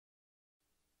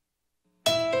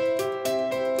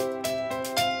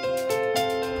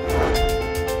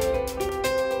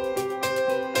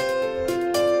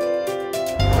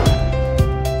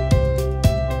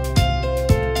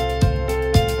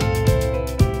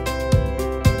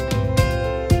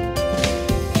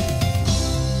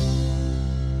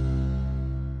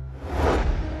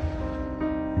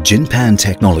Jinpan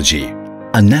Technology,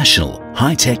 a national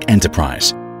high-tech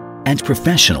enterprise and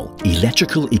professional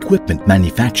electrical equipment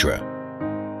manufacturer,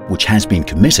 which has been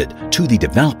committed to the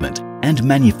development and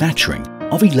manufacturing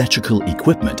of electrical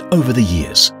equipment over the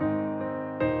years.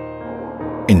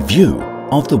 In view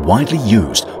of the widely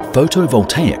used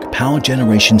photovoltaic power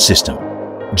generation system,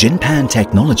 Jinpan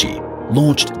Technology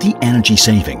launched the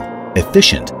energy-saving,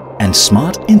 efficient and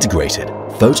smart integrated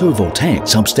photovoltaic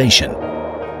substation.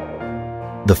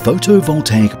 The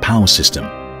photovoltaic power system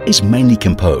is mainly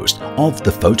composed of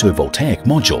the photovoltaic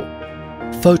module,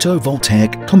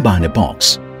 photovoltaic combiner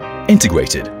box,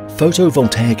 integrated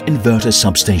photovoltaic inverter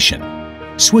substation,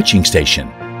 switching station,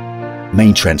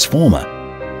 main transformer,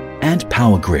 and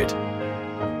power grid.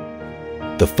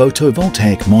 The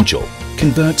photovoltaic module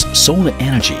converts solar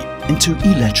energy into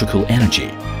electrical energy,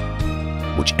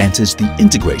 which enters the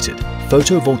integrated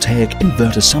photovoltaic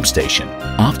inverter substation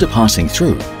after passing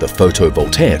through the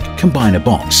photovoltaic combiner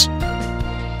box.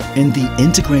 In the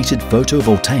integrated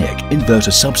photovoltaic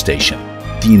inverter substation,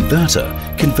 the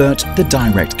inverter converts the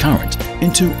direct current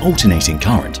into alternating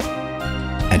current,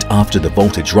 and after the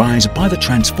voltage rise by the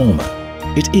transformer,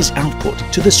 it is output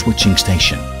to the switching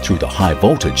station through the high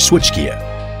voltage switchgear.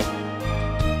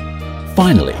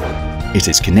 Finally, it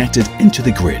is connected into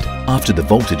the grid after the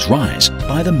voltage rise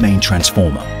by the main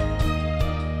transformer.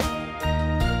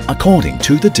 According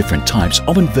to the different types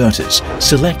of inverters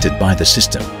selected by the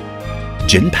system,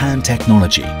 Jinpan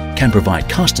Technology can provide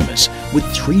customers with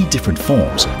 3 different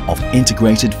forms of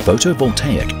integrated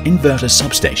photovoltaic inverter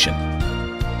substation,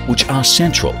 which are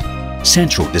central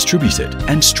distributed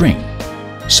and string,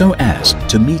 so as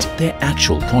to meet their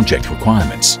actual project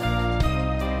requirements.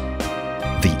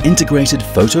 The integrated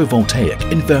photovoltaic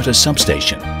inverter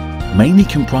substation mainly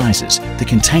comprises the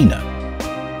container,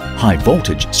 high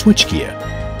voltage switchgear,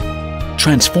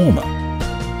 transformer,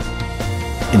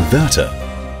 inverter,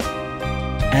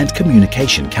 and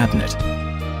communication cabinet.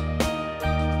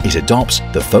 It adopts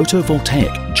the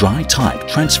photovoltaic dry-type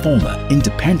transformer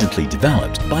independently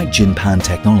developed by Jinpan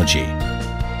Technology.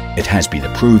 It has been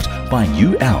approved by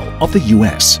UL of the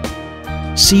US,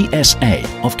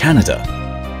 CSA of Canada,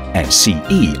 and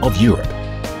CE of Europe.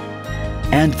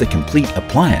 And the complete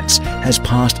appliance has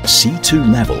passed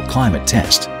C2 level climate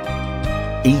test,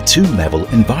 E2 level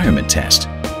environment test,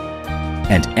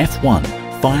 and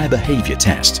F1 fire behavior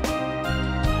test.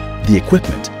 The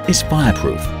equipment is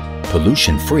fireproof,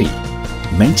 pollution-free,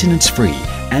 maintenance-free,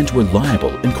 and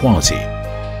reliable in quality.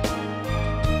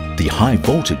 The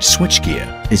high-voltage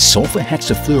switchgear is sulfur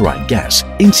hexafluoride gas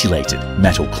insulated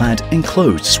metal-clad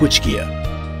enclosed switchgear.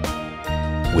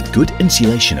 With good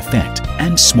insulation effect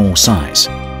and small size,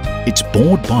 its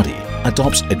board body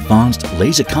adopts advanced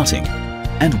laser cutting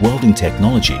and welding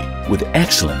technology with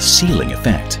excellent sealing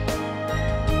effect.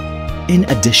 In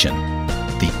addition,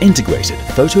 the integrated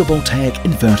photovoltaic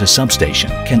inverter substation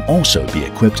can also be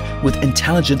equipped with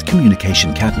intelligent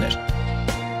communication cabinet,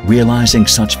 realizing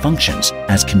such functions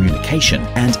as communication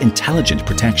and intelligent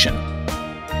protection.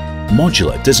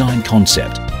 Modular design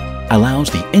concept allows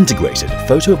the integrated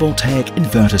photovoltaic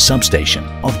inverter substation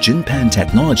of Jinpan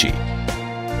Technology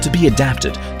to be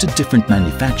adapted to different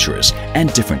manufacturers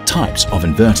and different types of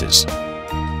inverters,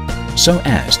 so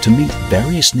as to meet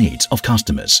various needs of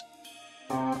customers.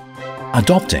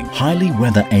 Adopting highly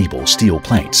weather-able steel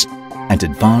plates and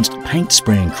advanced paint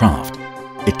spraying craft,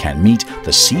 it can meet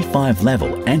the C5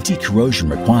 level anti-corrosion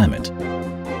requirement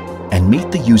and meet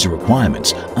the user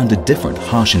requirements under different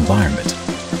harsh environment.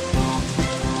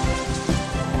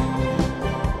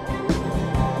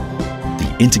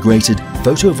 The integrated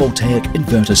photovoltaic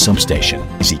inverter substation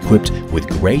is equipped with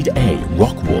Grade A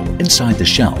rock wool inside the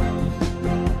shell,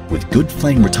 with good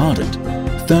flame retardant,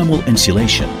 thermal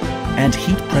insulation, and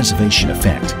heat preservation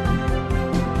effect.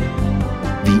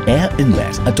 The air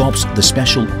inlet adopts the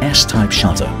special S-type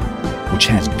shutter, which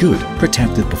has good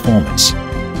protective performance.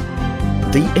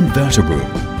 The inverter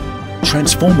room,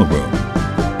 transformer room,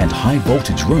 and high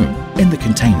voltage room in the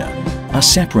container are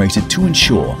separated to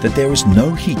ensure that there is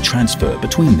no heat transfer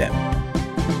between them.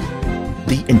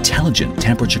 The intelligent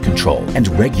temperature control and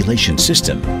regulation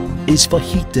system is for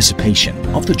heat dissipation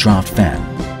of the draft fan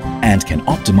and can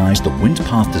optimize the wind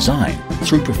path design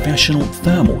through professional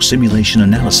thermal simulation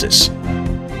analysis,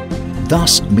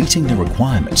 thus meeting the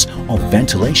requirements of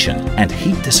ventilation and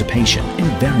heat dissipation in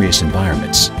various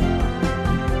environments.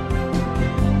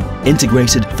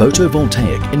 Integrated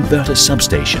photovoltaic inverter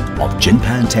substation of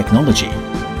Jinpan Technology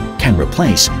can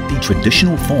replace the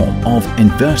traditional form of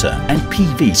inverter and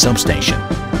PV substation,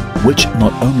 which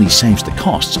not only saves the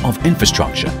costs of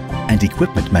infrastructure and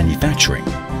equipment manufacturing,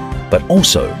 but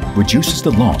also reduces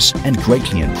the loss and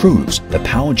greatly improves the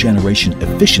power generation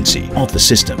efficiency of the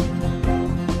system.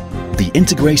 The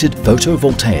integrated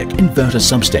photovoltaic inverter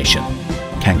substation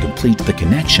can complete the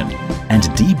connection and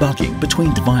debugging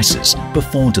between devices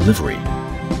before delivery.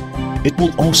 It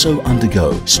will also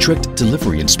undergo strict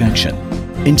delivery inspection,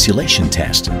 insulation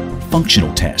test,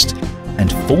 functional test,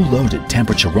 and full loaded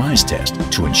temperature rise test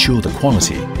to ensure the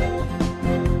quality.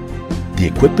 The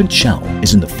equipment shell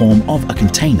is in the form of a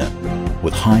container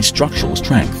with high structural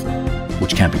strength,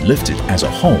 which can be lifted as a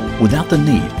whole without the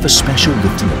need for special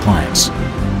lifting appliance,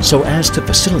 so as to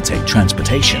facilitate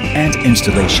transportation and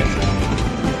installation.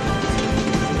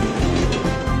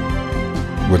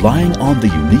 Relying on the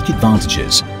unique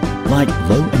advantages like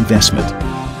low investment,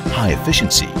 high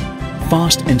efficiency,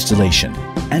 fast installation,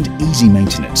 and easy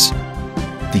maintenance,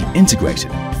 the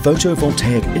integrated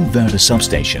photovoltaic inverter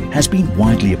substation has been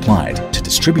widely applied to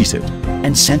distributed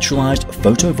and centralized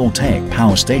photovoltaic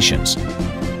power stations,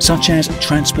 such as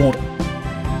transport,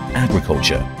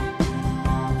 agriculture,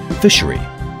 fishery,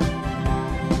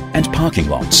 and parking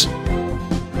lots.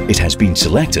 It has been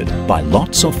selected by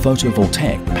lots of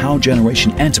photovoltaic power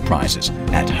generation enterprises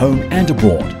at home and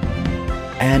abroad,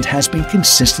 and has been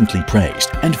consistently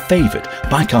praised and favored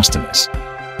by customers.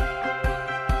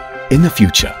 In the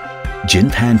future,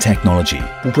 Jinpan technology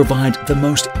will provide the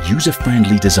most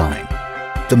user-friendly design,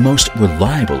 the most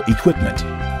reliable equipment,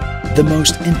 the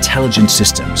most intelligent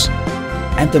systems,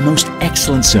 and the most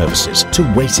excellent services to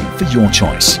waiting for your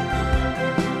choice.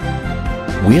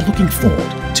 We're looking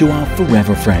forward to our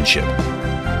forever friendship.